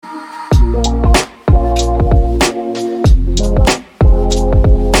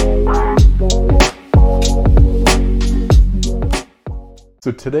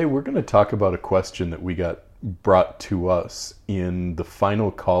today we're going to talk about a question that we got brought to us in the final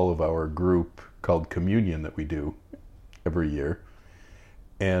call of our group called Communion that we do every year.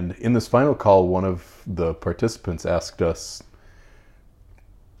 And in this final call, one of the participants asked us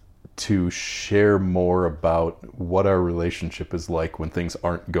to share more about what our relationship is like when things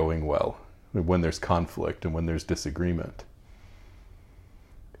aren't going well, when there's conflict and when there's disagreement.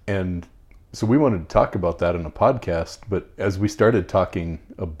 And so we wanted to talk about that in a podcast, but as we started talking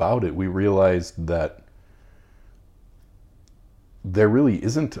about it, we realized that there really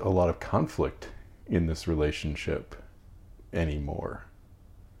isn't a lot of conflict in this relationship anymore.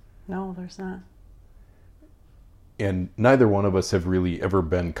 No, there's not. And neither one of us have really ever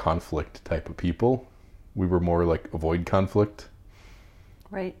been conflict type of people. We were more like avoid conflict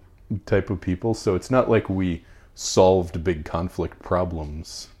Right. type of people. So it's not like we solved big conflict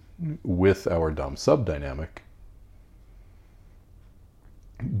problems with our dom-sub dynamic,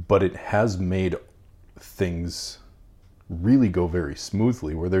 but it has made things really go very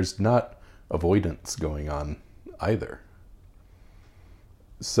smoothly where there's not avoidance going on either.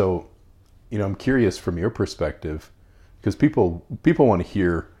 So, I'm curious from your perspective, because people want to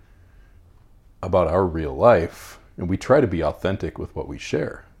hear about our real life, and we try to be authentic with what we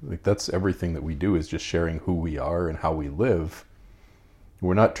share. Like, that's everything that we do, is just sharing who we are and how we live.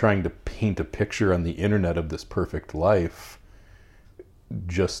 We're not trying to paint a picture on the internet of this perfect life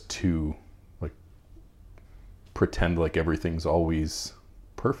just to pretend like everything's always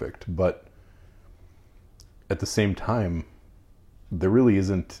perfect. But at the same time, there really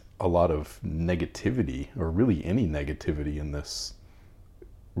isn't a lot of negativity, or really any negativity, in this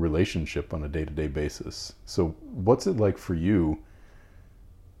relationship on a day-to-day basis. So what's it like for you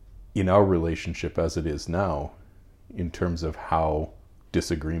in our relationship as it is now, in terms of how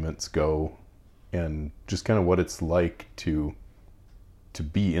disagreements go, and just kind of what it's like to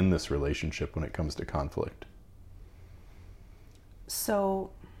be in this relationship when it comes to conflict?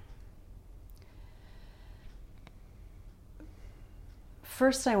 So,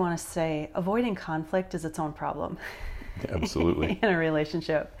 first I want to say, avoiding conflict is its own problem. Absolutely. In a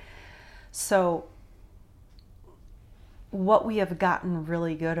relationship. So, what we have gotten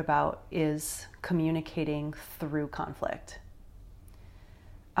really good about is communicating through conflict.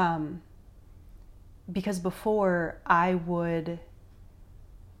 Because before, I would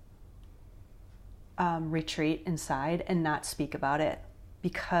retreat inside and not speak about it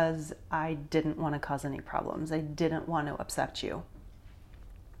because I didn't want to cause any problems. I didn't want to upset you.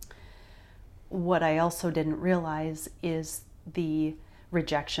 What I also didn't realize is the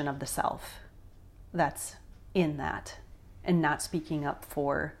rejection of the self that's in that, and not speaking up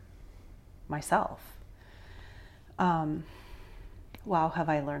for myself. Wow, have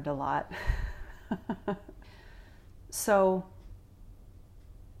I learned a lot. So,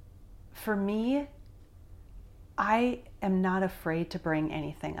 for me, I am not afraid to bring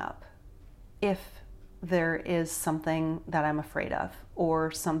anything up if there is something that I'm afraid of,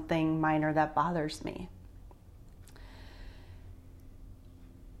 or something minor that bothers me.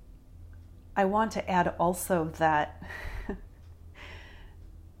 I want to add also that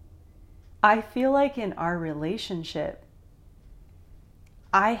I feel like in our relationship,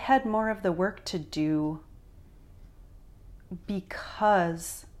 I had more of the work to do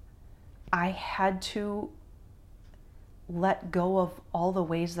because I had to let go of all the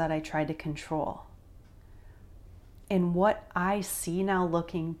ways that I tried to control. And what I see now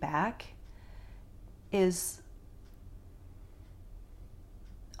looking back is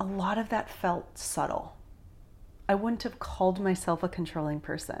a lot of that felt subtle. I wouldn't have called myself a controlling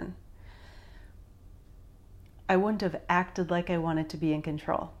person. I wouldn't have acted like I wanted to be in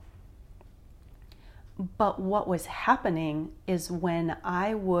control. But what was happening is when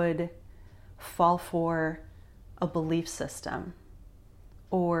I would fall for a belief system,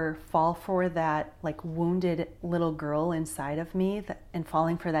 or fall for that wounded little girl inside of me, and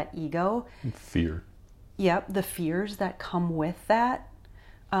falling for that ego. Fear. Yep, the fears that come with that.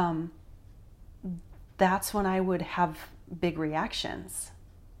 That's when I would have big reactions,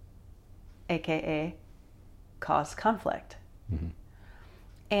 aka cause conflict. Mm-hmm.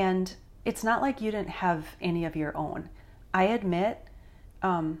 And it's not like you didn't have any of your own. I admit,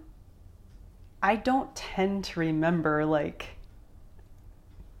 I don't tend to remember,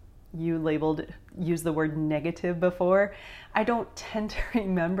 you used the word negative before. I don't tend to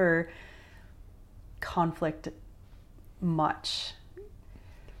remember conflict much.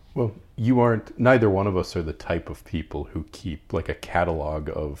 Well, neither one of us are the type of people who keep a catalog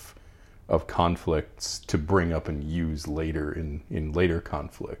of conflicts to bring up and use later in later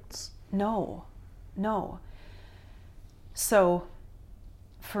conflicts. No. So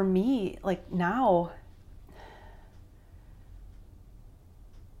for me, like now,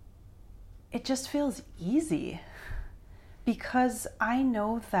 it just feels easy because I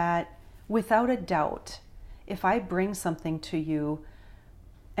know that without a doubt, if I bring something to you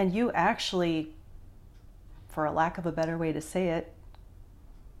and you actually, for a lack of a better way to say it,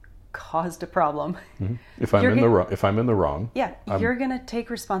 caused a problem. Mm-hmm. If I'm in the wrong, yeah, you're going to take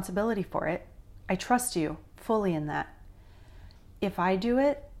responsibility for it. I trust you fully in that. If I do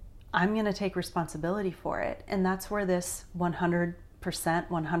it, I'm going to take responsibility for it. And that's where this 100%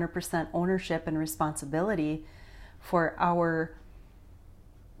 ownership and responsibility for our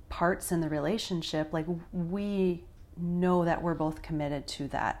parts in the relationship, like we know that we're both committed to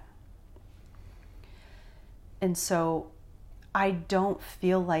that. And so I don't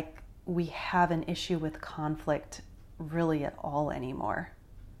feel like we have an issue with conflict really at all anymore.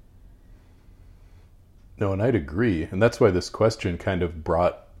 No, and I'd agree. And that's why this question kind of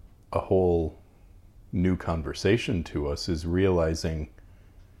brought a whole new conversation to us, is realizing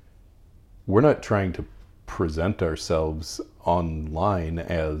we're not trying to present ourselves online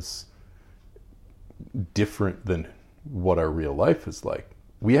as different than what our real life is like.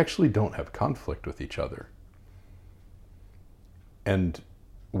 We actually don't have conflict with each other. And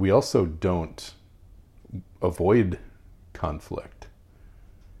we also don't avoid conflict.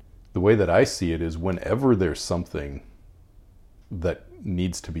 The way that I see it is whenever there's something that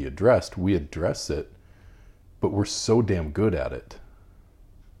needs to be addressed, we address it, but we're so damn good at it.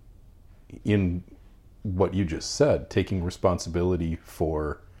 In what you just said, taking responsibility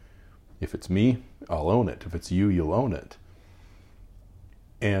for, if it's me, I'll own it. If it's you, you'll own it.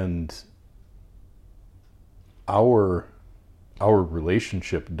 And our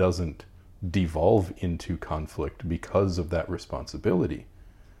relationship doesn't devolve into conflict because of that responsibility.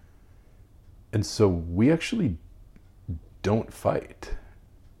 And so we actually don't fight.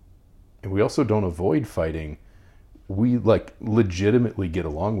 And we also don't avoid fighting. We like legitimately get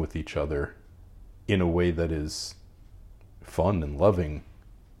along with each other in a way that is fun and loving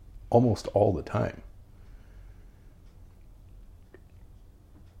almost all the time.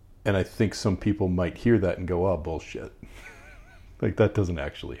 And I think some people might hear that and go, oh, bullshit. Like, that doesn't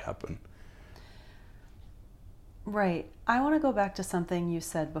actually happen. Right. I want to go back to something you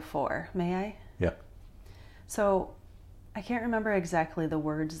said before. May I? Yeah. So, I can't remember exactly the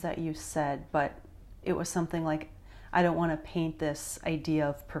words that you said, but it was something like, I don't want to paint this idea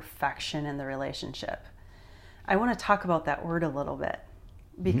of perfection in the relationship. I want to talk about that word a little bit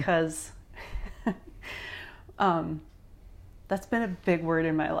because that's been a big word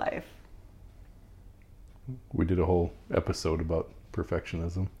in my life. We did a whole episode about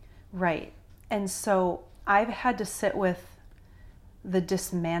perfectionism. Right. And so I've had to sit with the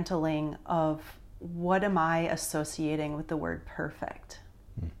dismantling of what am I associating with the word perfect?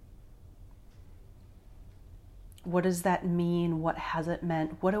 What does that mean? What has it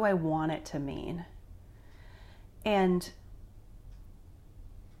meant? What do I want it to mean? And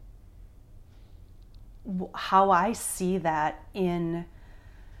how I see that in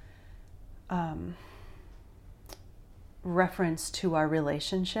reference to our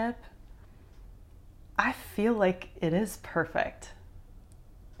relationship, I feel like it is perfect.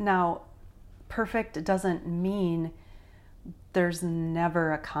 Now, perfect doesn't mean there's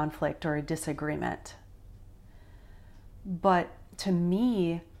never a conflict or a disagreement. But to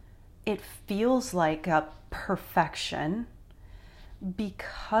me, it feels like a perfection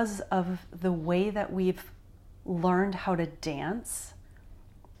because of the way that we've learned how to dance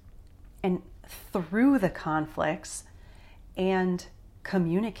and through the conflicts and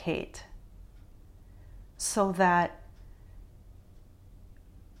communicate so that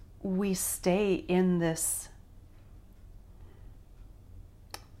we stay in this,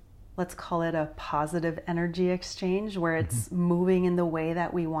 let's call it a positive energy exchange, where it's moving in the way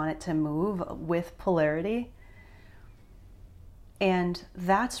that we want it to move with polarity. And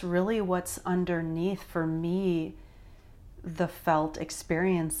that's really what's underneath, for me, the felt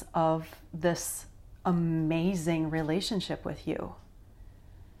experience of this amazing relationship with you.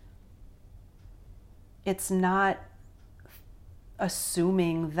 It's not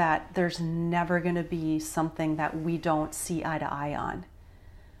assuming that there's never going to be something that we don't see eye to eye on.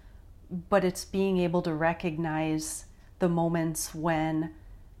 But it's being able to recognize the moments when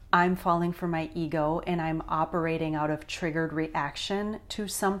I'm falling for my ego and I'm operating out of triggered reaction to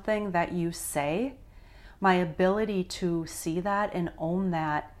something that you say. My ability to see that and own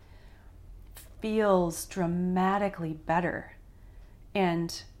that feels dramatically better.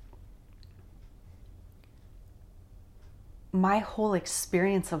 And my whole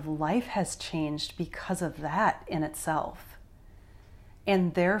experience of life has changed because of that in itself.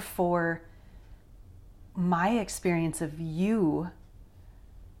 And therefore, my experience of you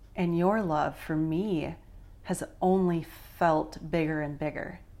and your love for me has only felt bigger and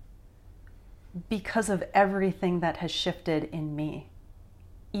bigger because of everything that has shifted in me,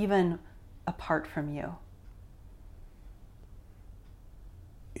 even apart from you.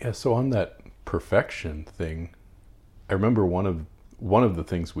 Yeah, so on that perfection thing, I remember one of the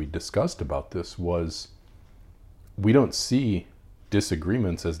things we discussed about this was we don't see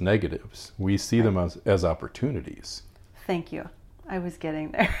disagreements as negatives. We see them as opportunities. Thank you. I was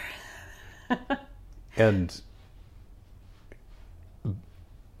getting there. And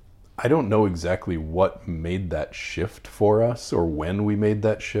I don't know exactly what made that shift for us or when we made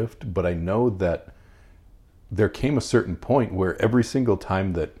that shift, but I know that there came a certain point where every single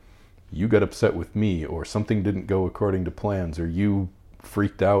time that you got upset with me or something didn't go according to plans or you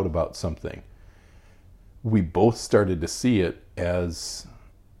freaked out about something, we both started to see it as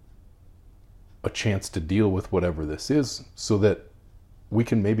a chance to deal with whatever this is so that we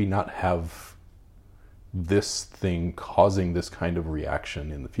can maybe not have this thing causing this kind of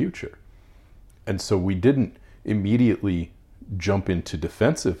reaction in the future. And so we didn't immediately jump into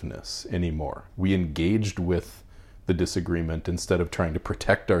defensiveness anymore. We engaged with the disagreement instead of trying to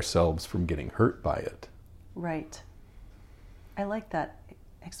protect ourselves from getting hurt by it. Right. I like that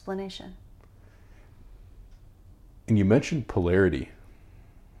explanation. And you mentioned polarity.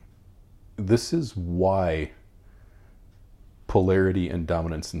 This is why polarity and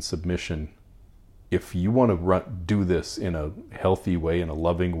dominance and submission, if you want to do this in a healthy way, in a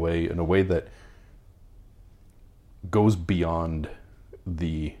loving way, in a way that goes beyond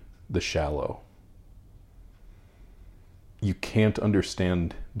the shallow, you can't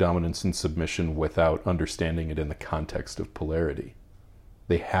understand dominance and submission without understanding it in the context of polarity.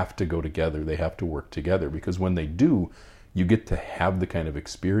 They have to go together. They have to work together, because when they do, you get to have the kind of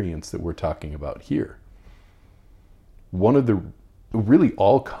experience that we're talking about here. Really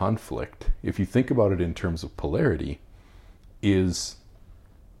all conflict, if you think about it in terms of polarity, is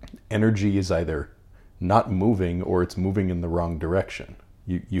energy is either not moving or it's moving in the wrong direction.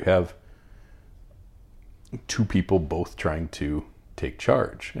 You have two people both trying to take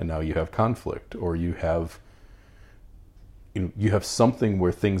charge, and now you have conflict, or you have something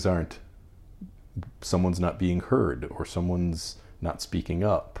where someone's not being heard, or someone's not speaking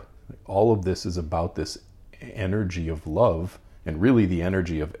up. All of this is about this energy of love, and really the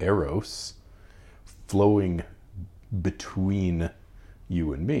energy of eros flowing between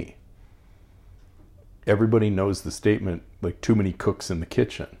you and me. Everybody knows the statement, like, too many cooks in the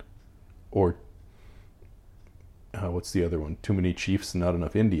kitchen, or what's the other one? Too many chiefs, not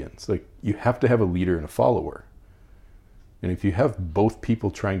enough Indians. Like, you have to have a leader and a follower. And if you have both people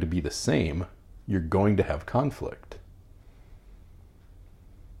trying to be the same, you're going to have conflict.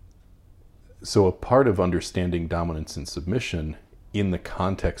 So a part of understanding dominance and submission in the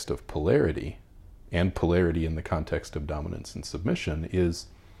context of polarity, and polarity in the context of dominance and submission, is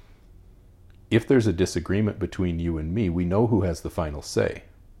if there's a disagreement between you and me, we know who has the final say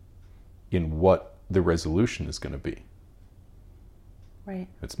in what the resolution is going to be. Right.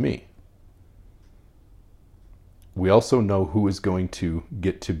 It's me. We also know who is going to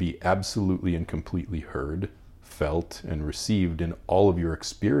get to be absolutely and completely heard, felt, and received in all of your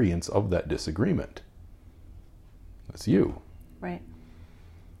experience of that disagreement. That's you. Right.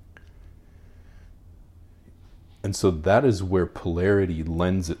 And so that is where polarity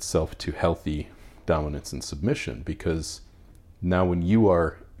lends itself to healthy dominance and submission, because now when you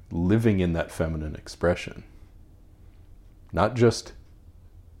are living in that feminine expression, not just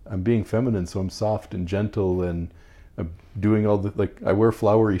I'm being feminine so I'm soft and gentle and I'm doing all the, like, I wear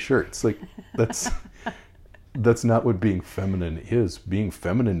flowery shirts, like, that's not what being feminine is. Being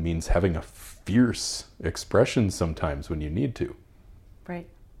feminine means having a fierce expression sometimes when you need to. Right.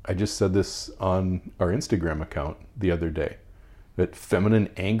 I just said this on our Instagram account the other day, that feminine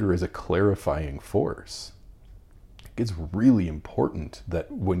anger is a clarifying force. It's really important that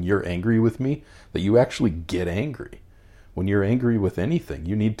when you're angry with me, that you actually get angry. When you're angry with anything,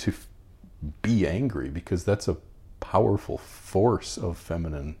 you need to be angry, because that's a powerful force of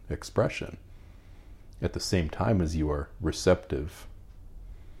feminine expression, at the same time as you are receptive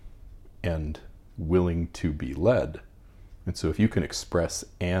and willing to be led. And so if you can express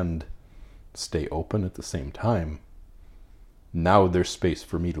and stay open at the same time, now there's space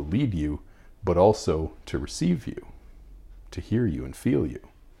for me to lead you, but also to receive you, to hear you and feel you.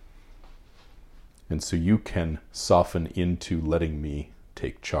 And so you can soften into letting me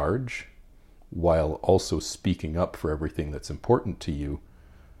take charge, while also speaking up for everything that's important to you,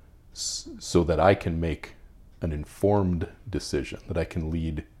 so that I can make an informed decision, that I can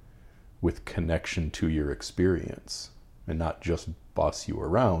lead with connection to your experience and not just boss you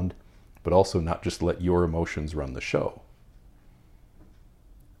around, but also not just let your emotions run the show.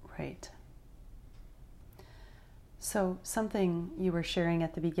 Right. So something you were sharing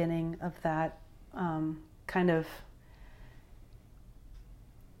at the beginning of that kind of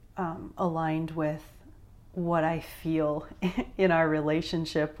aligned with what I feel in our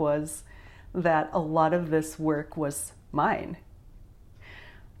relationship was that a lot of this work was mine.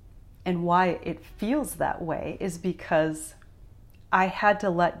 And why it feels that way is because I had to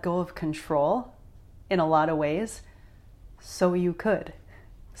let go of control in a lot of ways so you could.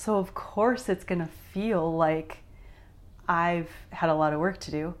 So of course it's going to feel like I've had a lot of work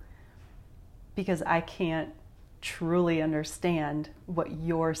to do because I can't truly understand what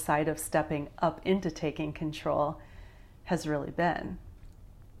your side of stepping up into taking control has really been.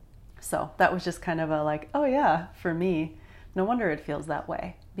 So that was just kind of a like, oh yeah, for me, no wonder it feels that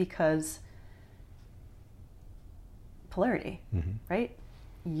way, because polarity, right?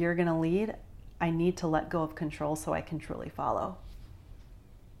 You're going to lead. I need to let go of control so I can truly follow.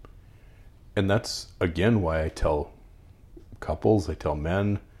 And that's, again, why I tell couples, I tell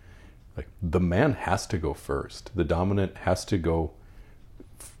men, like, the man has to go first. The dominant has to go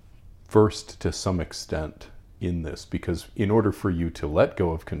first to some extent in this, because in order for you to let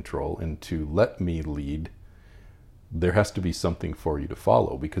go of control and to let me lead, there has to be something for you to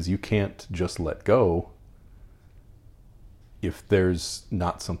follow, because you can't just let go if there's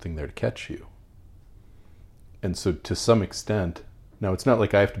not something there to catch you. And so to some extent, now it's not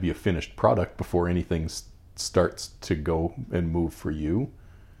like I have to be a finished product before anything starts to go and move for you.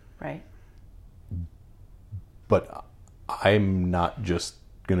 Right. But I'm not just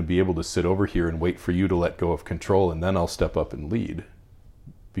going to be able to sit over here and wait for you to let go of control and then I'll step up and lead.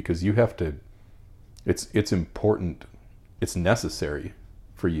 Because you have to, it's important, it's necessary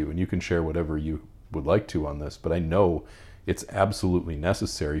for you, and you can share whatever you would like to on this, but I know it's absolutely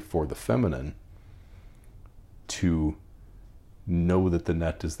necessary for the feminine to know that the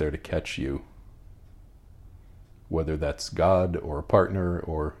net is there to catch you, whether that's God or a partner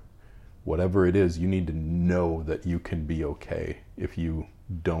or whatever it is. You need to know that you can be okay if you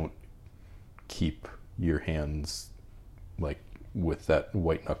don't keep your hands like with that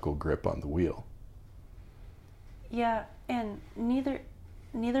white knuckle grip on the wheel. Yeah, and neither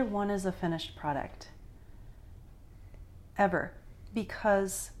one is a finished product ever,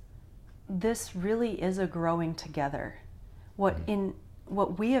 because this really is a growing together.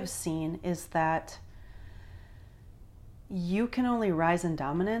 What we have seen is that you can only rise in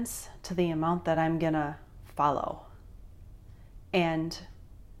dominance to the amount that I'm gonna follow, and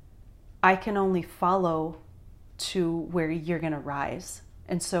I can only follow to where you're gonna rise.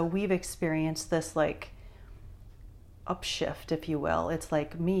 And so we've experienced this like upshift, if you will. It's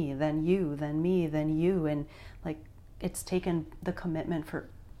like me, then you, then me, then you, and like it's taken the commitment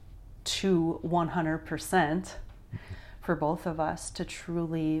to 100% for both of us to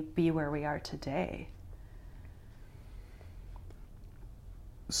truly be where we are today.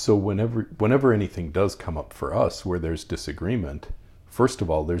 So whenever anything does come up for us where there's disagreement, first of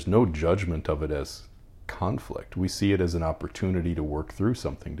all, there's no judgment of it as conflict. We see it as an opportunity to work through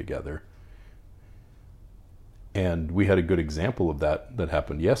something together. And we had a good example of that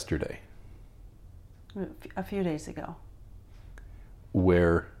happened yesterday. A few days ago.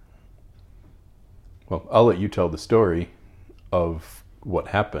 Where, well, I'll let you tell the story of what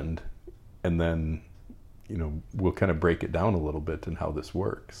happened, and then, we'll kind of break it down a little bit and how this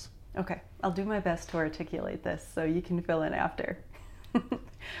works. Okay, I'll do my best to articulate this so you can fill in after. A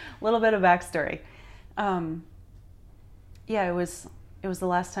little bit of backstory. Yeah, it was the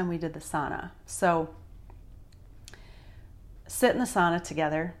last time we did the sauna. So, sit in the sauna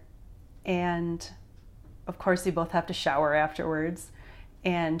together, and of course you both have to shower afterwards.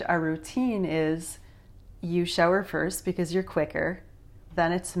 And our routine is you shower first because you're quicker,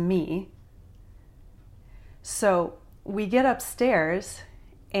 then it's me. So we get upstairs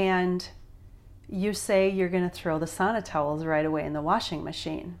and you say you're going to throw the sauna towels right away in the washing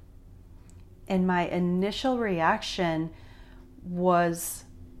machine. And my initial reaction was,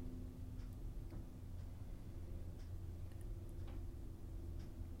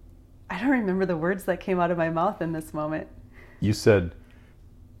 I don't remember the words that came out of my mouth in this moment. You said,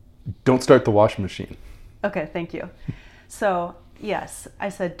 "Don't start the washing machine." Okay, thank you. So, yes, I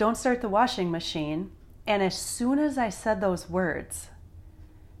said, "Don't start the washing machine." And as soon as I said those words,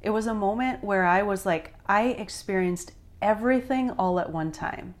 it was a moment where I was like, I experienced everything all at one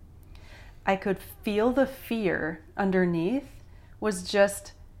time. I could feel the fear underneath was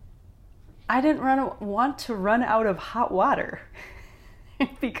just, I didn't want to run out of hot water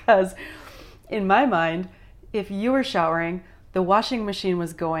because in my mind, if you were showering, the washing machine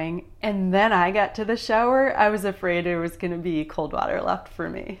was going, and then I got to the shower, I was afraid there was going to be cold water left for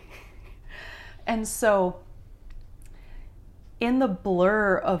me. And so in the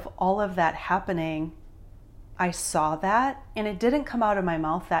blur of all of that happening, I saw that, and it didn't come out of my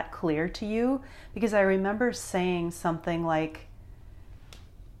mouth that clear to you, because I remember saying something like,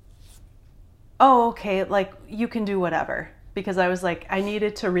 oh, okay, like you can do whatever. Because I was like, I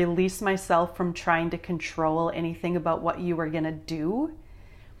needed to release myself from trying to control anything about what you were going to do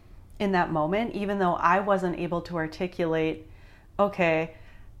in that moment, even though I wasn't able to articulate, okay,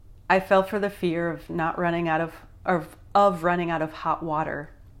 I fell for the fear of not running out of running out of hot water.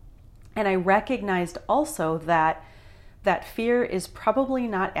 And I recognized also that that fear is probably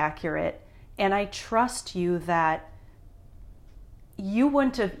not accurate. And I trust you that you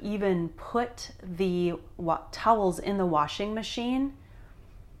wouldn't have even put the towels in the washing machine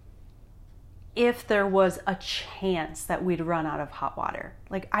if there was a chance that we'd run out of hot water.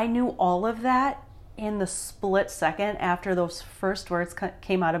 Like, I knew all of that in the split second after those first words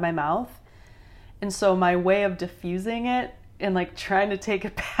came out of my mouth. And so my way of diffusing it and like trying to take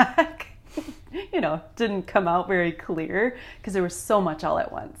it back, didn't come out very clear because there was so much all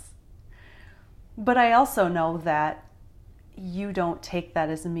at once. But I also know that you don't take that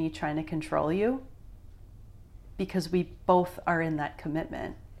as me trying to control you, because we both are in that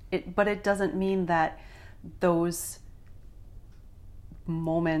commitment. But it doesn't mean that those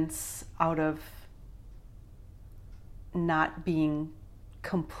moments out of not being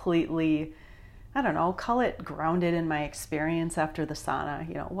completely, I don't know, call it grounded in my experience after the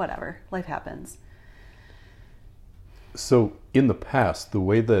sauna, whatever, life happens. So in the past, the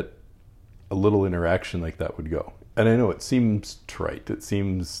way that a little interaction like that would go, and I know it seems trite, it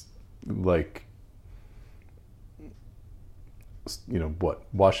seems like,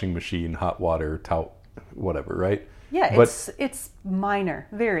 washing machine, hot water, towel, whatever, right? Yeah, it's minor,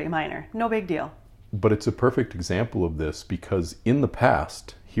 very minor, no big deal. But it's a perfect example of this, because in the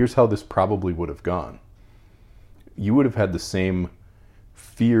past, here's how this probably would have gone. You would have had the same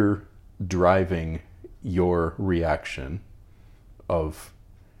fear driving your reaction of,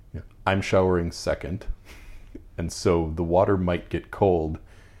 I'm showering second, and so the water might get cold,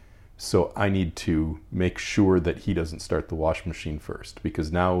 so I need to make sure that he doesn't start the wash machine first,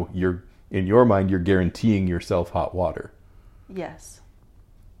 because now in your mind, you're guaranteeing yourself hot water. Yes.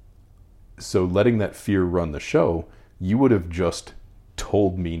 So letting that fear run the show, you would have just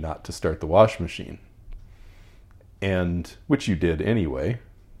told me not to start the wash machine. And, which you did anyway.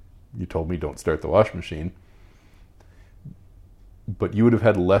 You told me don't start the wash machine. But you would have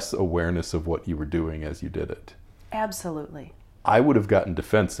had less awareness of what you were doing as you did it. Absolutely. I would have gotten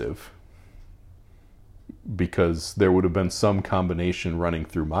defensive, because there would have been some combination running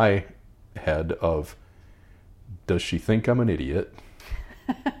through my head of, does she think I'm an idiot?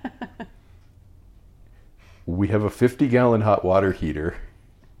 We have a 50-gallon hot water heater,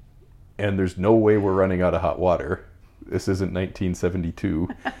 and there's no way we're running out of hot water. This isn't 1972.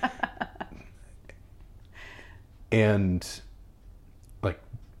 And,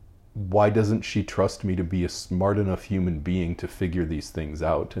 why doesn't she trust me to be a smart enough human being to figure these things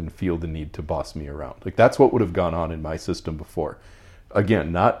out and feel the need to boss me around? That's what would have gone on in my system before.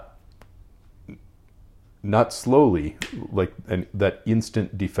 Again, not slowly, that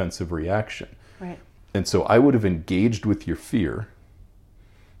instant defensive reaction. Right. And so I would have engaged with your fear,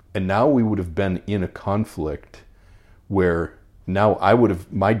 and now we would have been in a conflict where now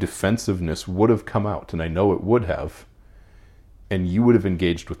my defensiveness would have come out, and I know it would have, and you would have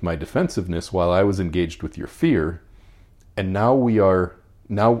engaged with my defensiveness while I was engaged with your fear, and now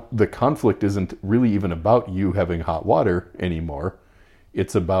the conflict isn't really even about you having hot water anymore.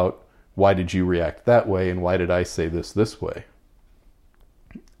 It's about, why did you react that way, and why did I say this way?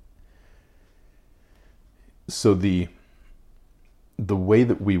 So the way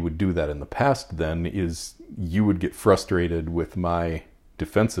that we would do that in the past then is you would get frustrated with my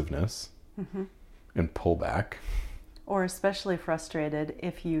defensiveness and pull back. Or especially frustrated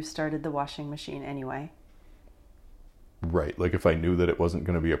if you started the washing machine anyway. Right, like if I knew that it wasn't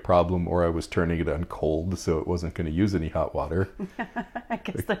going to be a problem, or I was turning it on cold so it wasn't going to use any hot water. I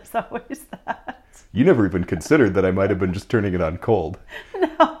guess there's always that. You never even considered that I might have been just turning it on cold.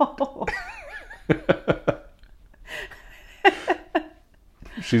 No.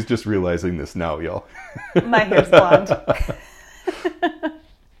 She's just realizing this now, y'all. My hair's blonde.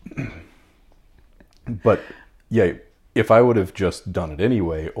 But yeah, if I would have just done it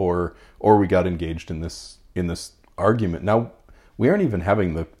anyway, or we got engaged in this argument. Now, we aren't even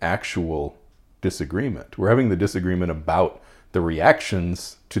having the actual disagreement. We're having the disagreement about the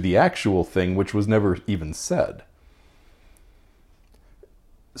reactions to the actual thing, which was never even said.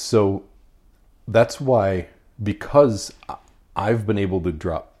 So that's why, because I've been able to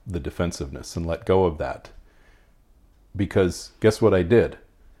drop the defensiveness and let go of that, because guess what I did?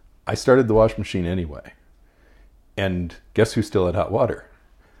 I started the wash machine anyway. And guess who still had hot water?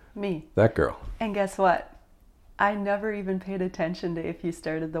 Me. That girl. And guess what? I never even paid attention to if you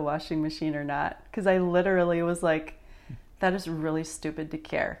started the washing machine or not, because I literally was like, that is really stupid to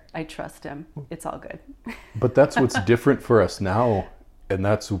care. I trust him. It's all good. But that's what's different for us now, and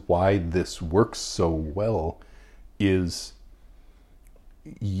that's why this works so well, is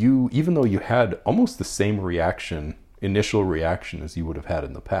you, even though you had almost the same reaction, initial reaction as you would have had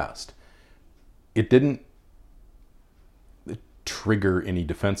in the past, it didn't trigger any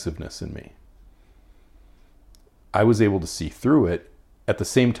defensiveness in me. I was able to see through it at the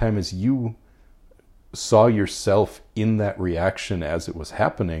same time as you saw yourself in that reaction as it was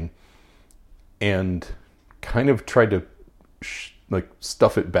happening, and kind of tried to like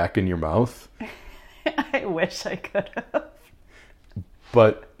stuff it back in your mouth. I wish I could have.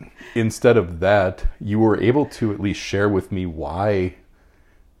 But instead of that, you were able to at least share with me why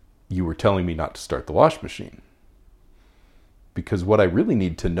you were telling me not to start the wash machine. Because what I really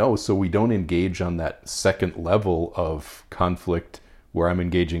need to know, so we don't engage on that second level of conflict where I'm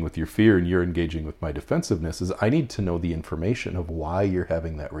engaging with your fear and you're engaging with my defensiveness, is I need to know the information of why you're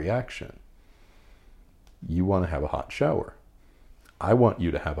having that reaction. You want to have a hot shower. I want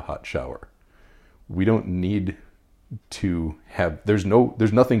you to have a hot shower. We don't need to have, there's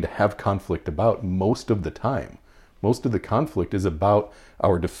nothing to have conflict about most of the time. Most of the conflict is about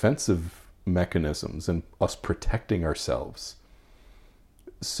our defensive mechanisms and us protecting ourselves.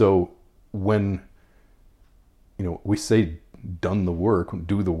 So when, we say done the work,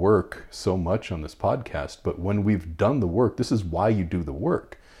 do the work so much on this podcast, but when we've done the work, this is why you do the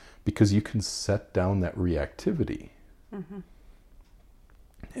work, because you can set down that reactivity. Mm-hmm.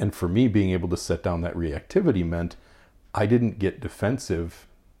 And for me, being able to set down that reactivity meant I didn't get defensive.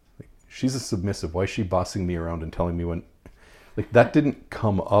 Like, she's a submissive. Why is she bossing me around and telling me when? Like, that didn't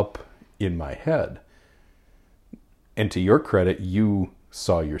come up in my head. And to your credit, you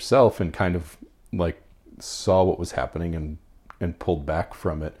saw yourself and kind of like saw what was happening and pulled back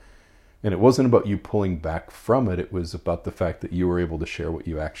from it. And it wasn't about you pulling back from it. It was about the fact that you were able to share what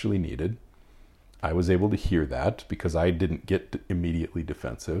you actually needed. I was able to hear that because I didn't get immediately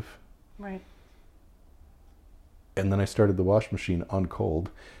defensive. Right. And then I started the wash machine on cold,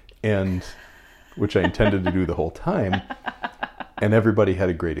 and which I intended to do the whole time. And everybody had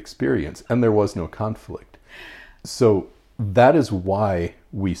a great experience, and there was no conflict. So that is why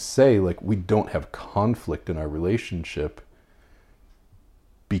we say, like, we don't have conflict in our relationship,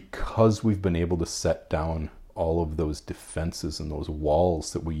 because we've been able to set down all of those defenses and those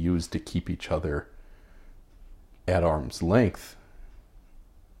walls that we use to keep each other at arm's length.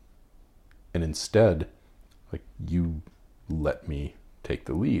 And instead, like, you let me take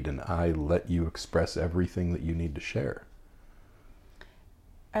the lead and I let you express everything that you need to share.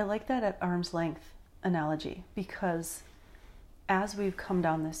 I like that at arm's length analogy, because as we've come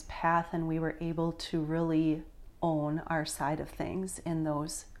down this path and we were able to really own our side of things in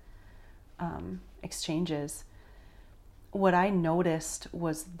those exchanges, what I noticed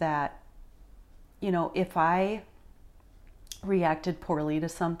was that, if I reacted poorly to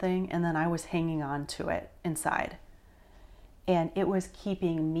something and then I was hanging on to it inside, and it was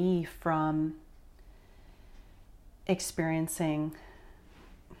keeping me from experiencing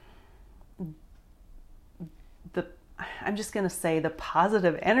I'm just going to say the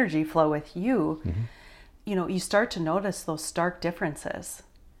positive energy flow with you, mm-hmm. You start to notice those stark differences.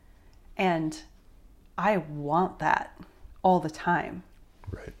 And I want that all the time.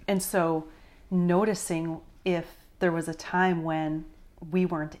 Right. And so noticing if there was a time when we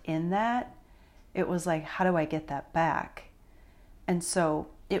weren't in that, it was like, how do I get that back? And so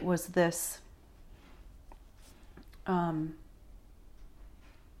it was this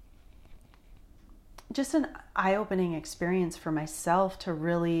just an eye-opening experience for myself to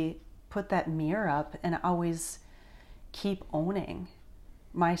really put that mirror up and always keep owning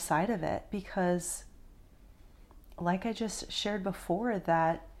my side of it, because like I just shared before,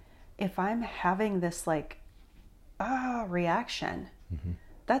 that if I'm having this reaction, mm-hmm.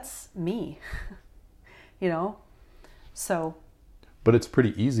 that's me, so. But it's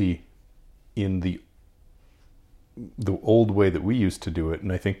pretty easy in the old way that we used to do it,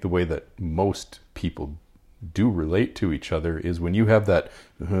 and I think the way that most people do relate to each other is when you have that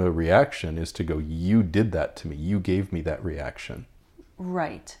reaction is to go, you did that to me, you gave me that reaction.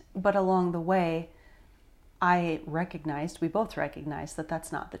 Right. But along the way, we both recognized that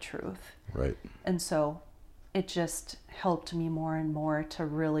that's not the truth. Right. And so it just helped me more and more to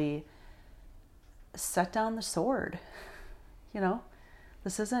really set down the sword.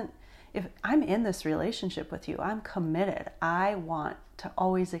 This isn't, if I'm in this relationship with you, I'm committed. I want to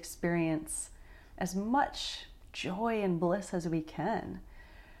always experience as much joy and bliss as we can.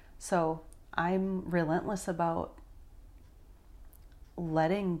 So I'm relentless about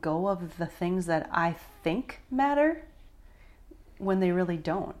letting go of the things that I think matter when they really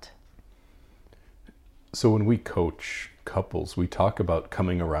don't. So when we coach couples, we talk about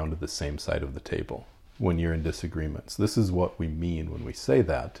coming around to the same side of the table when you're in disagreements. This is what we mean when we say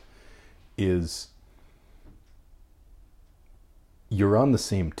that, is you're on the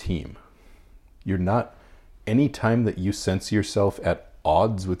same team. You're not, any time that you sense yourself at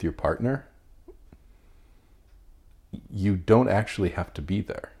odds with your partner, you don't actually have to be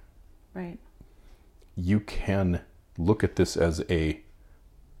there. Right. You can look at this as a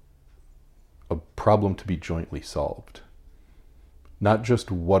problem to be jointly solved. Not just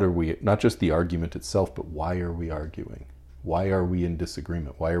not just the argument itself, but why are we arguing? Why are we in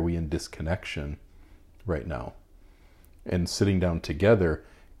disagreement? Why are we in disconnection right now? And sitting down together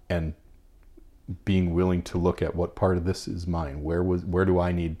and being willing to look at what part of this is mine. Where do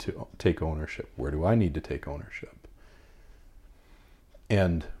I need to take ownership? Where do I need to take ownership?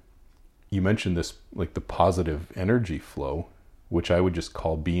 And you mentioned this, like the positive energy flow, which I would just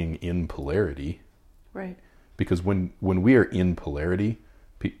call being in polarity. Right. Because when we are in polarity,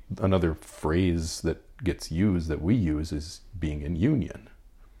 another phrase that gets used, that we use, is being in union.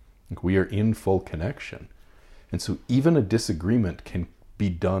 Like we are in full connection. And so even a disagreement can be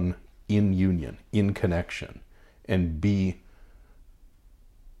done in union, in connection, and be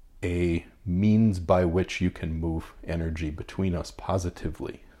a means by which you can move energy between us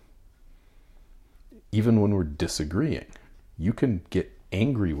positively. Even when we're disagreeing, you can get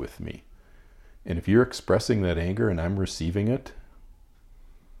angry with me. And if you're expressing that anger and I'm receiving it,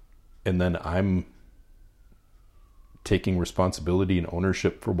 and then I'm taking responsibility and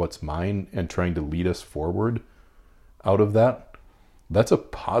ownership for what's mine and trying to lead us forward out of that, that's a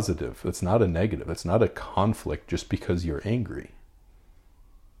positive. It's not a negative. It's not a conflict just because you're angry.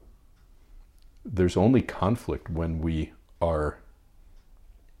 There's only conflict when we are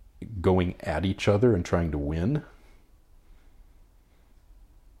going at each other and trying to win,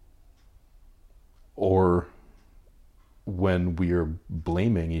 or when we are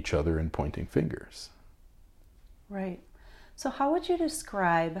blaming each other and pointing fingers. Right. So how would you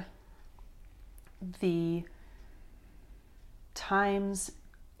describe the times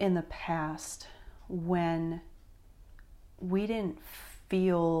in the past when we didn't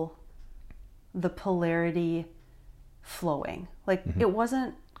feel the polarity flowing? Like it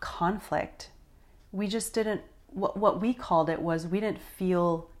wasn't conflict. We just didn't, what we called it was we didn't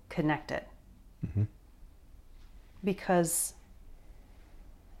feel connected. Mm-hmm. Because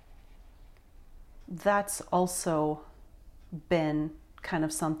that's also been kind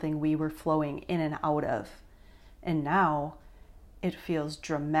of something we were flowing in and out of. And now it feels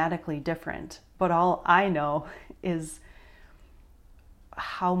dramatically different. But all I know is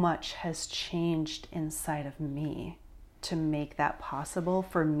how much has changed inside of me to make that possible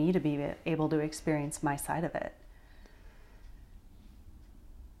for me to be able to experience my side of it.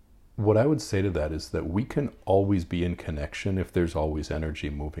 What I would say to that is that we can always be in connection if there's always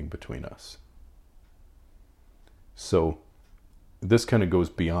energy moving between us. So this kind of goes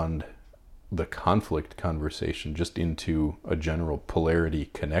beyond the conflict conversation, just into a general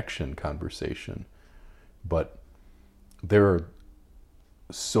polarity connection conversation. But there are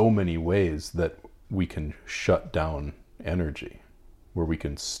so many ways that we can shut down energy, where we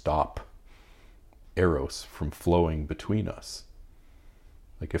can stop eros from flowing between us.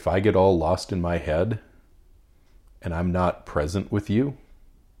 Like if I get all lost in my head and I'm not present with you,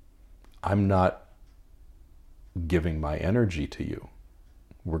 I'm not giving my energy to you.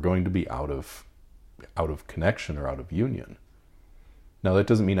 We're going to be out of connection or out of union. Now that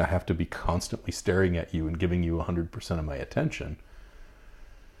doesn't mean I have to be constantly staring at you and giving you 100% of my attention.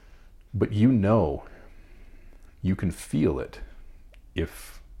 But you can feel it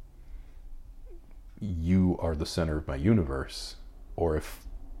if you are the center of my universe, or if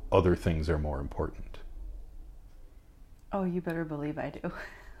other things are more important. Oh, you better believe I do.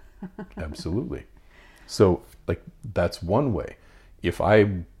 Absolutely. So, like, that's one way. If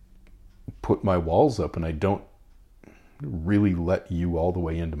I put my walls up and I don't really let you all the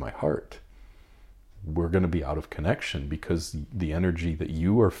way into my heart, we're going to be out of connection, because the energy that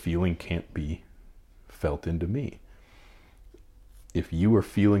you are feeling can't be felt into me. if you are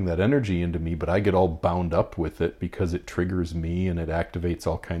feeling that energy into me, but I get all bound up with it because it triggers me and it activates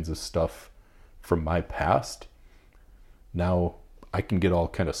all kinds of stuff from my past, now I can get all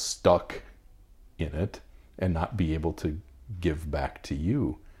kind of stuck in it and not be able to give back to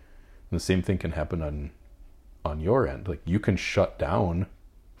you. And the same thing can happen on your end. Like, you can shut down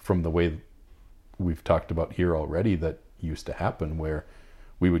from the way we've talked about here already that used to happen, where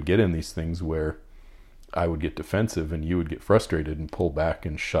we would get in these things where I would get defensive and you would get frustrated and pull back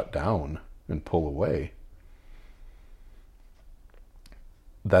and shut down and pull away.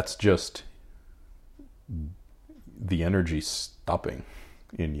 That's just the energy stopping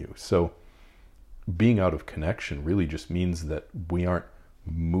in you. So being out of connection really just means that we aren't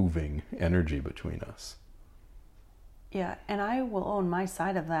moving energy between us. Yeah, and I will own my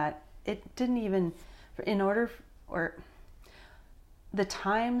side of that. It didn't even, or the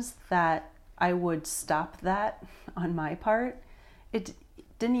times that I would stop that on my part, it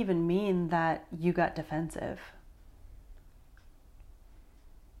didn't even mean that you got defensive.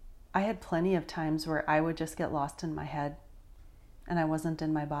 I had plenty of times where I would just get lost in my head and I wasn't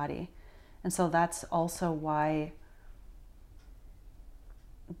in my body. And so that's also why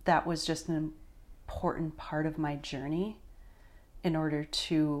that was just an important part of my journey in order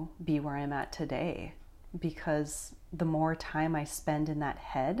to be where I'm at today. Because the more time I spend in that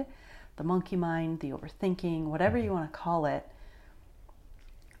head, the monkey mind, the overthinking, whatever you want to call it,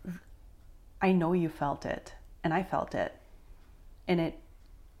 I know you felt it and I felt it. And it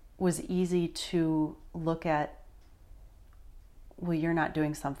was easy to look at, well, you're not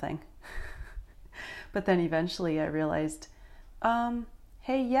doing something. But then eventually I realized,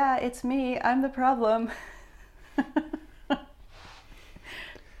 hey, yeah, it's me. I'm the problem.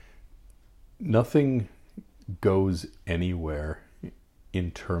 Nothing goes anywhere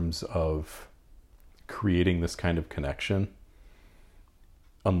in terms of creating this kind of connection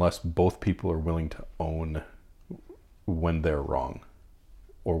unless both people are willing to own when they're wrong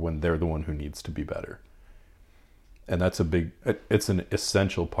or when they're the one who needs to be better. And that's it's an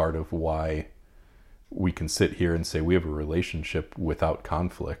essential part of why we can sit here and say we have a relationship without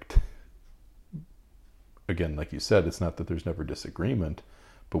conflict. Again, like you said, it's not that there's never disagreement,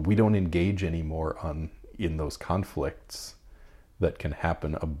 but we don't engage anymore in those conflicts that can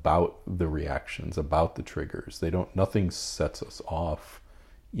happen about the reactions, about the triggers. Nothing sets us off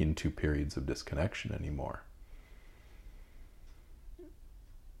into periods of disconnection anymore.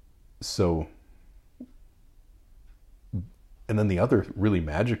 So, and then the other really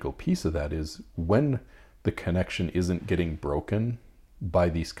magical piece of that is when the connection isn't getting broken by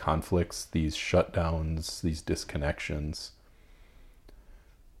these conflicts, these shutdowns, these disconnections,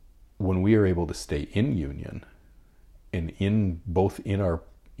 when we are able to stay in union and both in our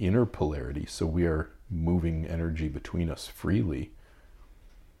inner polarity, so we are moving energy between us freely,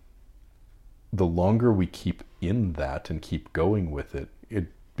 the longer we keep in that and keep going with it, it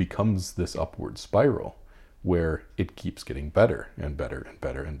becomes this upward spiral where it keeps getting better and better and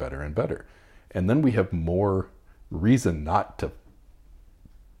better and better and better. And then we have more reason not to,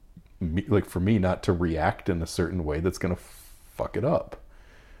 like for me, not to react in a certain way that's going to fuck it up.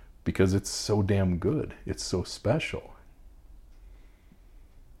 Because it's so damn good. It's so special.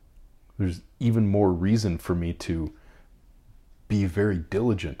 There's even more reason for me to be very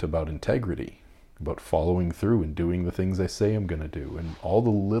diligent about integrity, about following through and doing the things I say I'm going to do, and all the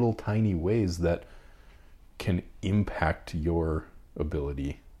little tiny ways that can impact your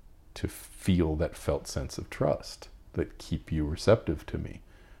ability to feel that felt sense of trust, that keep you receptive to me,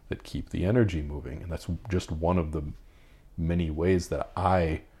 that keep the energy moving. And that's just one of the many ways that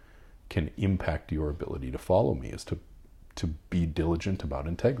I can impact your ability to follow me, is to be diligent about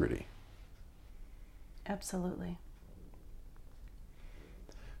integrity. Absolutely.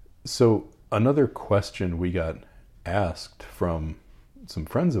 So another question we got asked from some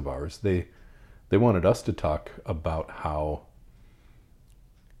friends of ours, they wanted us to talk about how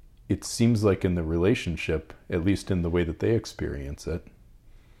it seems like in the relationship, at least in the way that they experience it,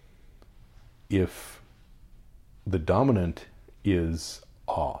 if the dominant is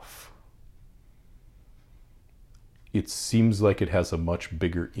off, it seems like it has a much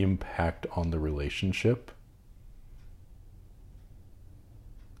bigger impact on the relationship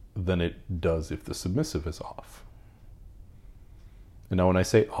than it does if the submissive is off. And now when I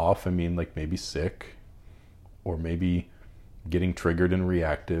say off, I mean like maybe sick, or maybe getting triggered and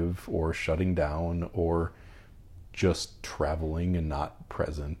reactive, or shutting down, or just traveling and not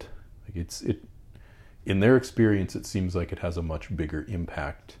present. Like in their experience, it seems like it has a much bigger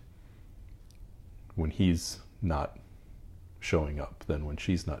impact when he's not showing up than when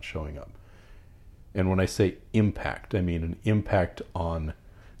she's not showing up. And when I say impact, I mean an impact on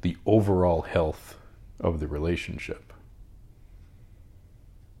the overall health of the relationship.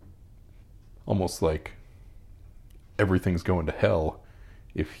 Almost like everything's going to hell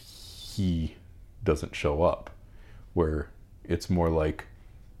if he doesn't show up, where it's more like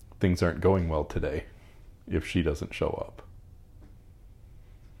things aren't going well today if she doesn't show up.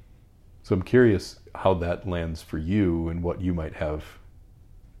 So I'm curious how that lands for you and what you might have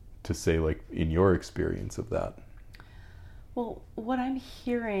to say, like, in your experience of that. Well, what I'm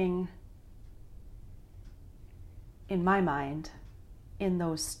hearing in my mind in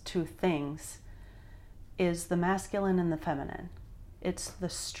those two things is the masculine and the feminine. It's the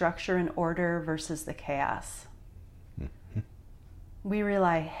structure and order versus the chaos. Mm-hmm. We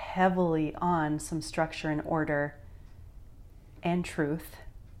rely heavily on some structure and order and truth.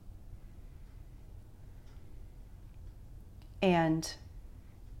 And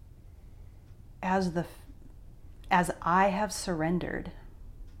as I have surrendered,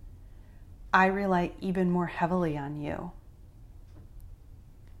 I rely even more heavily on you.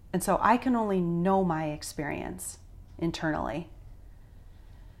 And so I can only know my experience internally.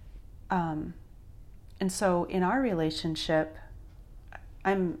 And so in our relationship,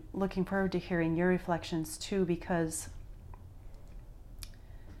 I'm looking forward to hearing your reflections too, because,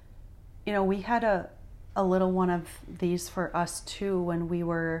 you know, we had a little one of these for us too when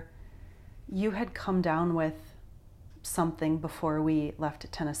you had come down with something before we left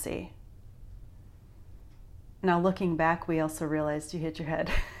Tennessee. Now looking back, we also realized you hit your head.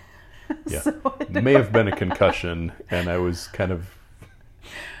 Yeah, it may have been a concussion, and I was kind of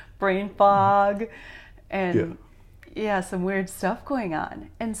brain fog, and some weird stuff going on.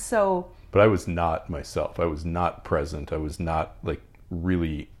 And so, but I was not myself. I was not present. I was not like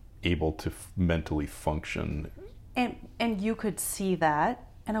really able to mentally function. And you could see that.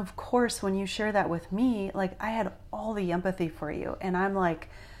 And of course, when you share that with me, like, I had all the empathy for you, and I'm like,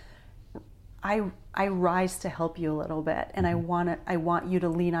 I rise to help you a little bit, and I want you to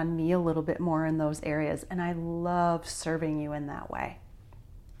lean on me a little bit more in those areas, and I love serving you in that way.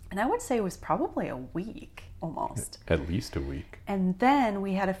 And I would say it was probably a week, almost. At least a week. And then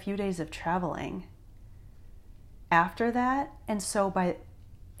we had a few days of traveling after that, and so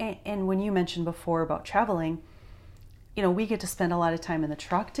and when you mentioned before about traveling, you know, we get to spend a lot of time in the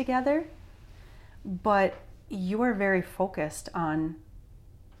truck together, but you are very focused on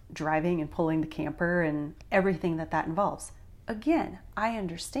driving and pulling the camper and everything that involves. Again, I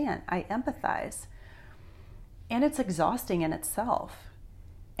understand, I empathize, and it's exhausting in itself.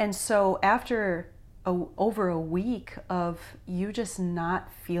 And so after over a week of you just not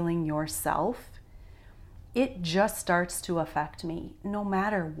feeling yourself, it just starts to affect me no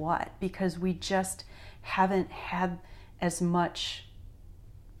matter what, because we just haven't had as much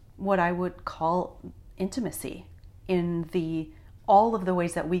what I would call intimacy in all of the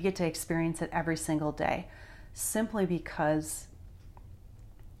ways that we get to experience it every single day, simply because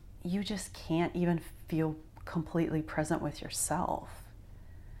you just can't even feel completely present with yourself.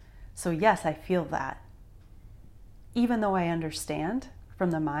 So yes, I feel that. Even though I understand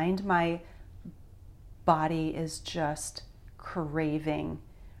from the mind, my body is just craving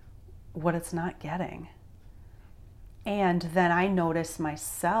what it's not getting. And then I notice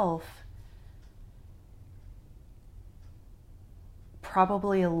myself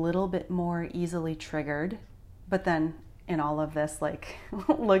probably a little bit more easily triggered. But then in all of this, like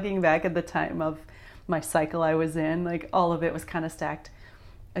looking back at the time of my cycle I was in, like all of it was kind of stacked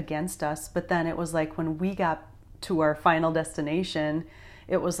against us. But then it was like when we got to our final destination,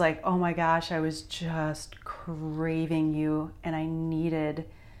 it was like, oh my gosh, I was just craving you, and I needed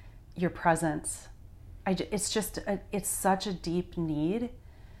your presence. It's such a deep need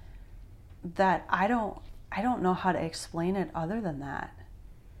that I don't know how to explain it other than that.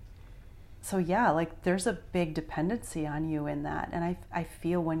 So yeah, like there's a big dependency on you in that, and I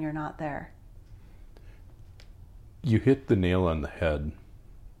feel when you're not there. You hit the nail on the head,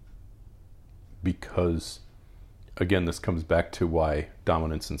 because again, this comes back to why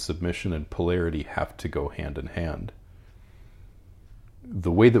dominance and submission and polarity have to go hand in hand.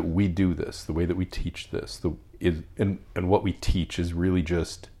 The way that we do this, the way that we teach this, and what we teach is really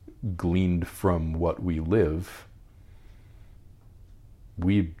just gleaned from what we live.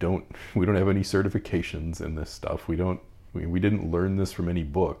 We don't have any certifications in this stuff. We didn't learn this from any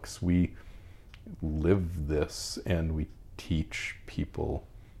books. We live this, and we teach people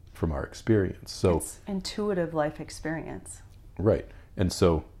from our experience. So it's intuitive life experience. Right. And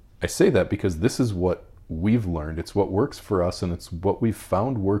so I say that because this is what we've learned. It's what works for us, and it's what we've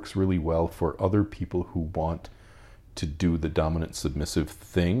found works really well for other people who want to do the dominant submissive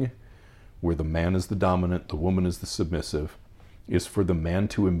thing, where the man is the dominant, the woman is the submissive, is for the man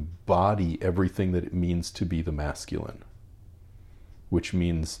to embody everything that it means to be the masculine, which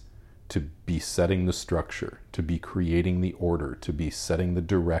means to be setting the structure, to be creating the order, to be setting the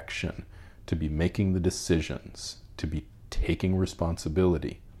direction, to be making the decisions, to be taking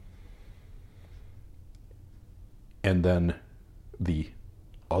responsibility. And then the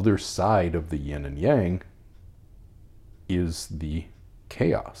other side of the yin and yang is the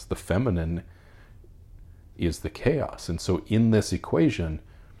chaos. The feminine is the chaos. And so in this equation,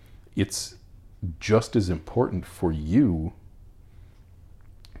 it's just as important for you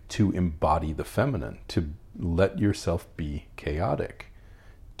to embody the feminine, to let yourself be chaotic,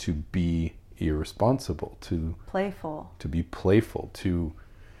 to be irresponsible, to be playful, to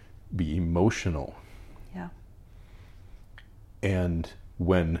be emotional. Yeah. And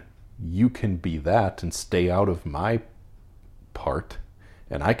when you can be that and stay out of my part,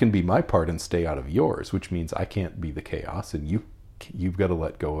 and I can be my part and stay out of yours, which means I can't be the chaos, and you've got to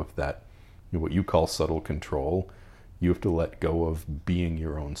let go of that, what you call subtle control. You have to let go of being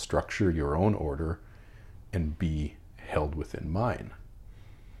your own structure, your own order, and be held within mine.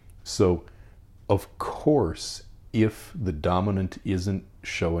 So, of course, if the dominant isn't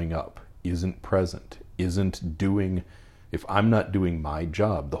showing up, isn't present, isn't doing, if I'm not doing my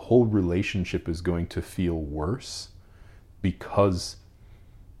job, the whole relationship is going to feel worse, because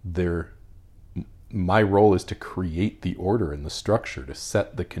my role is to create the order and the structure, to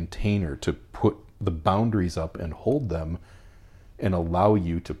set the container, to put the boundaries up and hold them and allow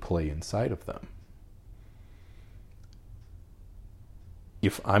you to play inside of them.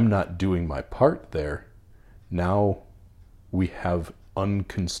 If I'm not doing my part there, now we have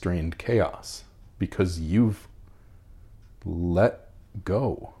unconstrained chaos because you've let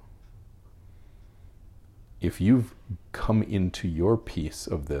go. If you've come into your piece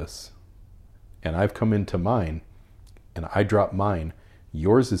of this and I've come into mine and I drop mine,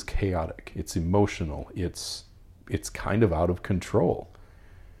 yours is chaotic, it's emotional, it's kind of out of control.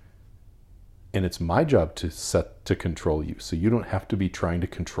 And it's my job to control you, so you don't have to be trying to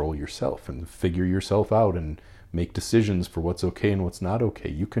control yourself and figure yourself out and make decisions for what's okay and what's not okay.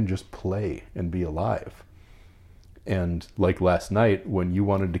 You can just play and be alive. And like last night when you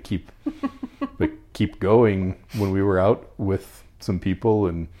wanted to keep going when we were out with some people,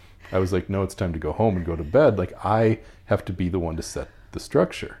 and I was like, no, it's time to go home and go to bed. Like, I have to be the one to set the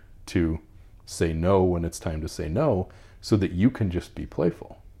structure, to say no when it's time to say no, so that you can just be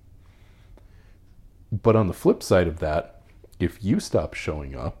playful. But on the flip side of that, if you stop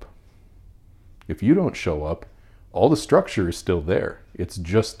showing up, if you don't show up, all the structure is still there. It's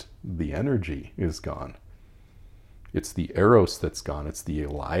just the energy is gone. It's the eros that's gone. It's the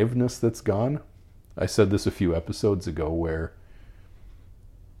aliveness that's gone. I said this a few episodes ago where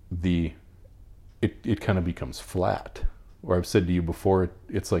it kind of becomes flat. Or I've said to you before,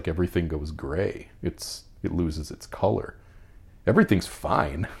 it's like everything goes gray. It loses its color. Everything's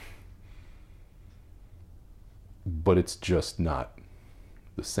fine, but it's just not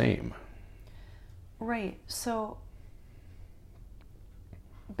the same. Right. So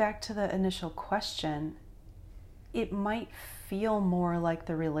back to the initial question, it might feel more like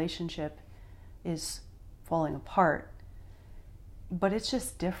the relationship is falling apart, but it's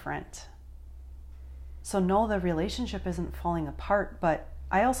just different. So no, the relationship isn't falling apart, but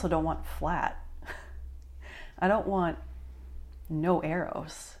I also don't want flat. I don't want no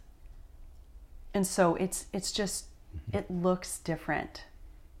arrows. And so it's just, it looks different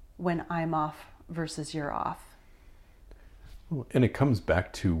when I'm off versus you're off. And it comes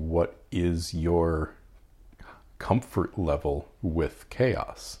back to what is your comfort level with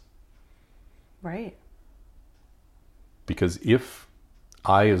chaos. Right. Because if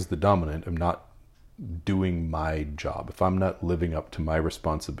I, as the dominant, am not doing my job, if I'm not living up to my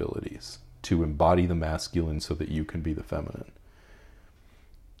responsibilities to embody the masculine so that you can be the feminine,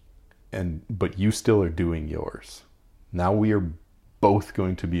 but you still are doing yours, now we are both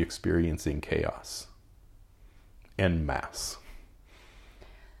going to be experiencing chaos en masse.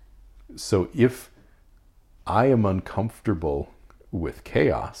 So if I am uncomfortable with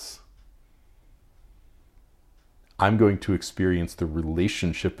chaos, I'm going to experience the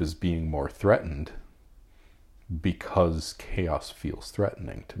relationship as being more threatened because chaos feels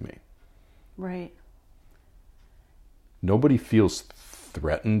threatening to me. Right. Nobody feels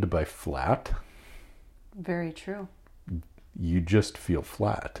threatened by flat. Very true. You just feel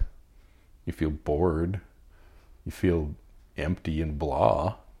flat. You feel bored. You feel empty and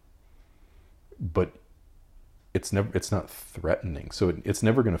blah. But it's not threatening. So it's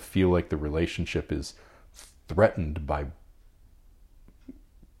never going to feel like the relationship is threatened by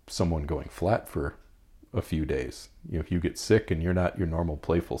someone going flat for a few days. If you get sick and you're not your normal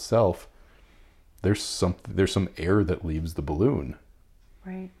playful self, there's some air that leaves the balloon.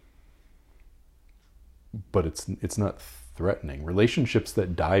 Right. But it's not threatening. Relationships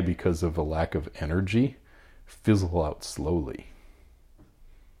that die because of a lack of energy fizzle out slowly.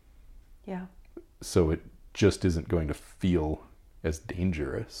 Yeah. So it just isn't going to feel as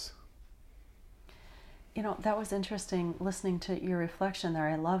dangerous. That was interesting listening to your reflection there.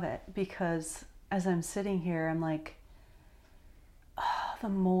 I love it, because as I'm sitting here, I'm like, the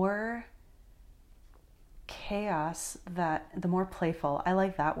more chaos, the more playful. I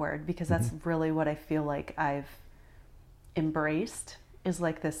like that word, because that's really what I feel like I've embraced, is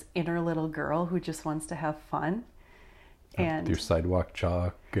like this inner little girl who just wants to have fun. And your sidewalk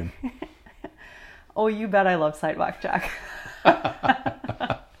chalk and oh, you bet I love sidewalk chalk.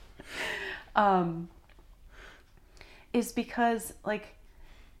 Is because, like,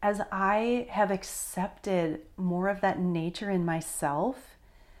 as I have accepted more of that nature in myself,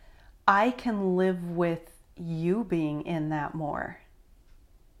 I can live with you being in that more.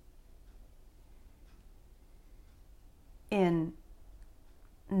 In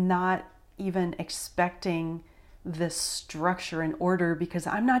not even expecting this structure and order because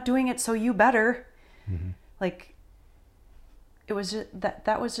I'm not doing it, so you better. Mm-hmm. Like, it was just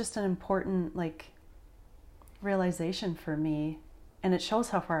that was just an important, like, realization for me, and it shows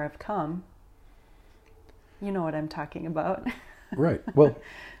how far I've come. You know what I'm talking about. Right. Well,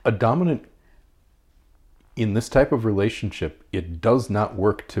 a dominant in this type of relationship, it does not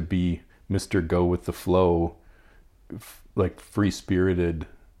work to be Mr. Go with the flow, like free-spirited.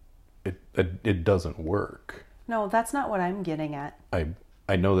 It doesn't work. No, that's not what I'm getting at.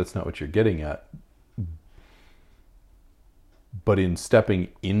 I know that's not what you're getting at. But in stepping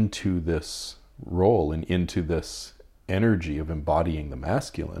into this role and into this energy of embodying the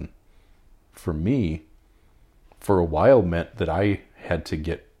masculine, for me, for a while meant that I had to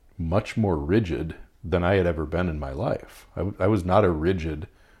get much more rigid than I had ever been in my life. I was not a rigid,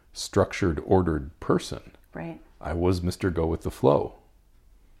 structured, ordered person. Right. I was Mr. Go with the flow.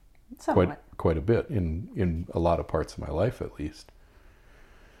 Somewhat. Quite a bit in a lot of parts of my life, at least.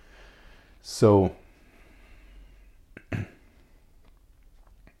 So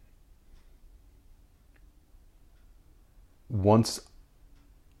once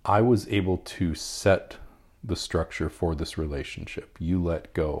I was able to set the structure for this relationship, you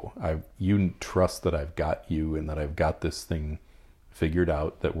let go. You trust that I've got you and that I've got this thing figured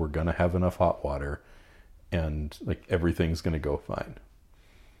out, that we're going to have enough hot water and like everything's going to go fine.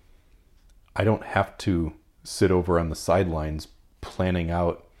 I don't have to sit over on the sidelines planning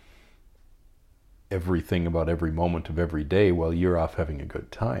out everything about every moment of every day while you're off having a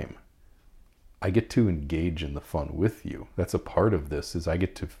good time. I get to engage in the fun with you. That's a part of this, is I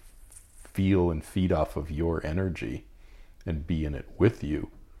get to feel and feed off of your energy and be in it with you.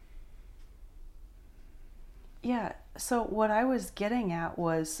 Yeah. So what I was getting at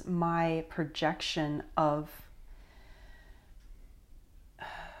was my projection of,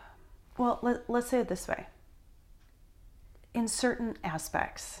 well, let's say it this way. In certain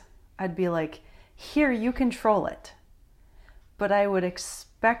aspects, I'd be like, here, you control it. But I would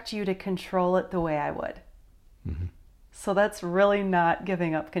expect you to control it the way I would. Mm-hmm. So that's really not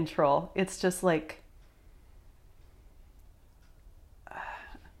giving up control. It's just like,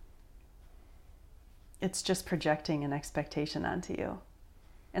 it's just projecting an expectation onto you.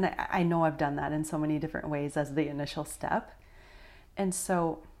 And I know I've done that in so many different ways as the initial step. And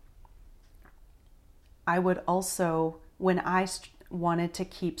so I would also, when I wanted to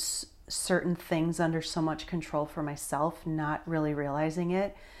keep certain things under so much control for myself, not really realizing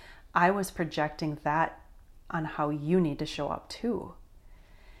it, I was projecting that on how you need to show up too.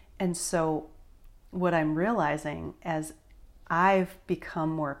 And so what I'm realizing as I've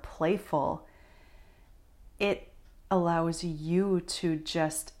become more playful, it allows you to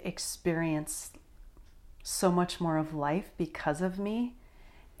just experience so much more of life because of me.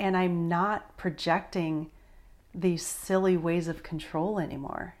 And I'm not projecting these silly ways of control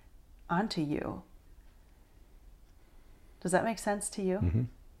anymore onto you. Does that make sense to you? Mm-hmm.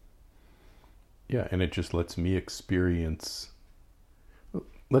 Yeah, and it just lets me experience.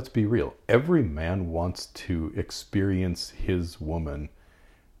 Let's be real. Every man wants to experience his woman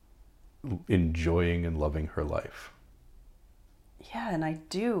enjoying and loving her life. Yeah, and I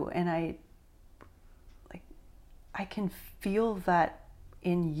do. And I can feel that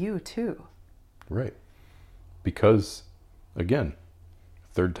in you too. Right. Because, again,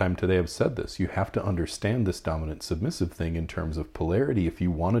 third time today I've said this, you have to understand this dominant submissive thing in terms of polarity if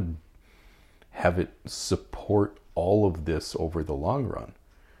you want to have it support all of this over the long run.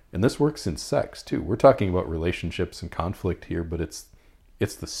 And this works in sex too. We're talking about relationships and conflict here, but it's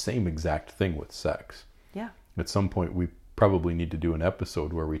the same exact thing with sex. Yeah. At some point, we probably need to do an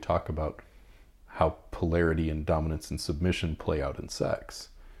episode where we talk about how polarity and dominance and submission play out in sex.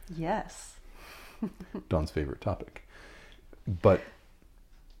 Yes. Dawn's favorite topic. But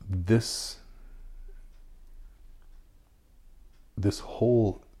this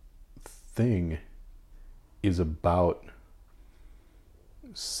whole thing is about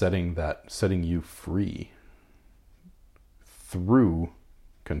setting you free through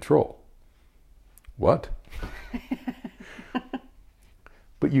control. What?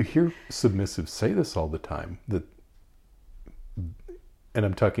 But you hear submissives say this all the time, and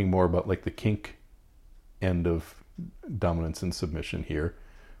I'm talking more about like the kink end of dominance and submission here,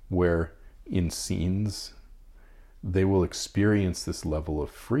 where in scenes they will experience this level of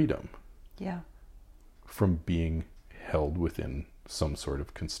freedom. Yeah. From being held within some sort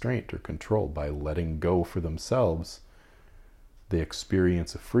of constraint or control. By letting go for themselves, they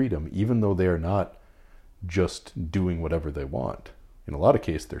experience a freedom, even though they are not just doing whatever they want. In a lot of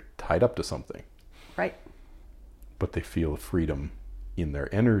cases, they're tied up to something. Right. But they feel a freedom in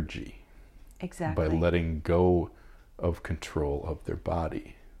their energy. Exactly. By letting go of control of their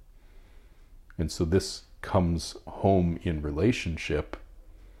body. And so this comes home in relationship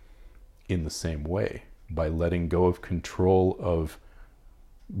in the same way. By letting go of control of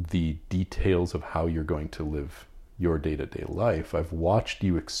the details of how you're going to live your day-to-day life. I've watched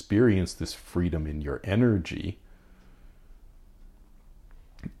you experience this freedom in your energy,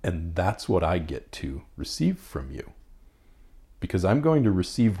 and that's what I get to receive from you. Because I'm going to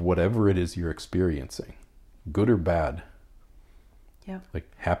receive whatever it is you're experiencing, good or bad. Yeah.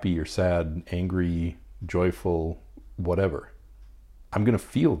 Like happy or sad, angry, joyful, whatever. I'm going to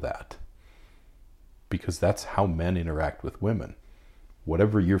feel that. Because that's how men interact with women.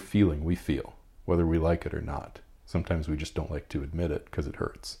 Whatever you're feeling, we feel, whether we like it or not. Sometimes we just don't like to admit it because it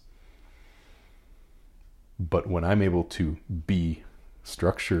hurts. But when I'm able to be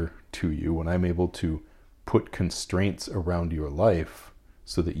structure to you, when I'm able to put constraints around your life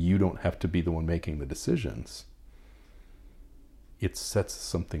so that you don't have to be the one making the decisions, it sets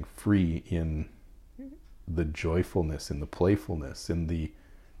something free in the joyfulness, in the playfulness, in the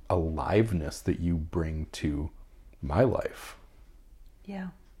aliveness that you bring to my life. Yeah.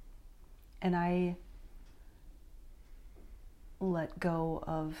 And I let go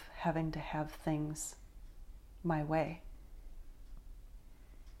of having to have things my way.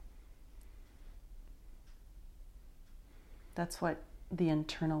 That's what the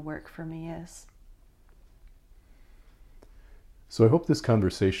internal work for me is. So I hope this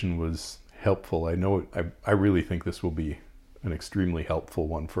conversation was helpful. I really think this will be an extremely helpful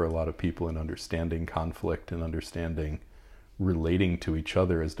one for a lot of people in understanding conflict and understanding relating to each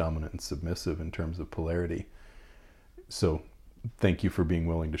other as dominant and submissive in terms of polarity. So thank you for being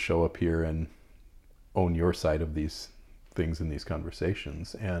willing to show up here and own your side of these things in these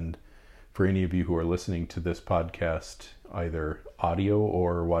conversations. And for any of you who are listening to this podcast, either audio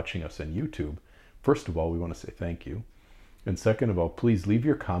or watching us on YouTube, first of all, we want to say thank you. And second of all, please leave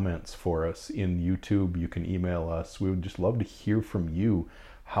your comments for us in YouTube. You can email us. We would just love to hear from you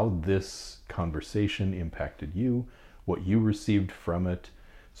how this conversation impacted you, what you received from it.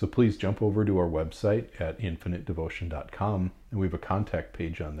 So please jump over to our website at infinitedevotion.com, and we have a contact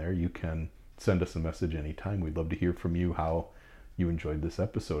page on there. You can send us a message anytime. We'd love to hear from you how you enjoyed this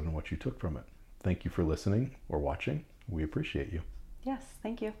episode and what you took from it. Thank you for listening or watching. We appreciate you. Yes,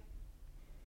 thank you.